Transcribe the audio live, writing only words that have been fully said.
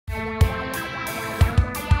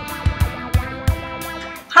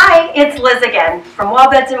it's Liz again from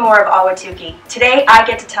Wallbeds and More of Ahwatukee. Today I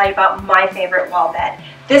get to tell you about my favorite wall bed.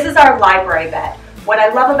 This is our library bed. What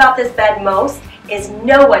I love about this bed most is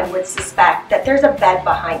no one would suspect that there's a bed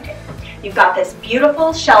behind it. You've got this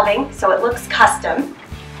beautiful shelving so it looks custom.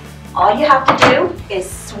 All you have to do is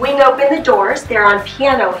swing open the doors. They're on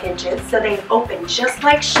piano hinges so they open just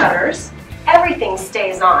like shutters. Everything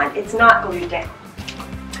stays on, it's not glued down.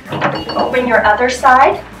 Open your other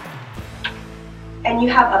side and you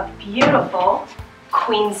have a beautiful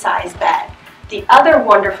queen size bed. The other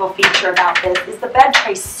wonderful feature about this is the bed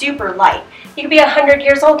tray's super light. You could be 100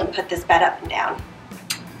 years old and put this bed up and down.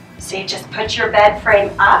 So you just put your bed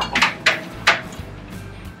frame up,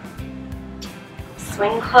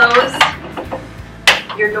 swing close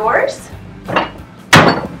your doors,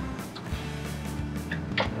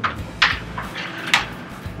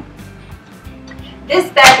 this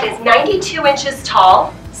bed is 92 inches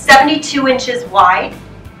tall, 72 inches wide,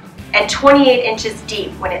 and 28 inches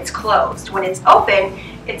deep when it's closed. When it's open,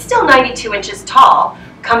 it's still 92 inches tall,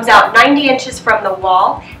 comes out 90 inches from the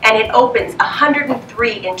wall, and it opens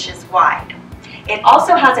 103 inches wide. It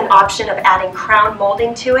also has an option of adding crown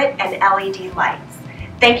molding to it and LED lights.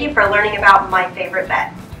 Thank you for learning about my favorite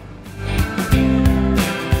bed.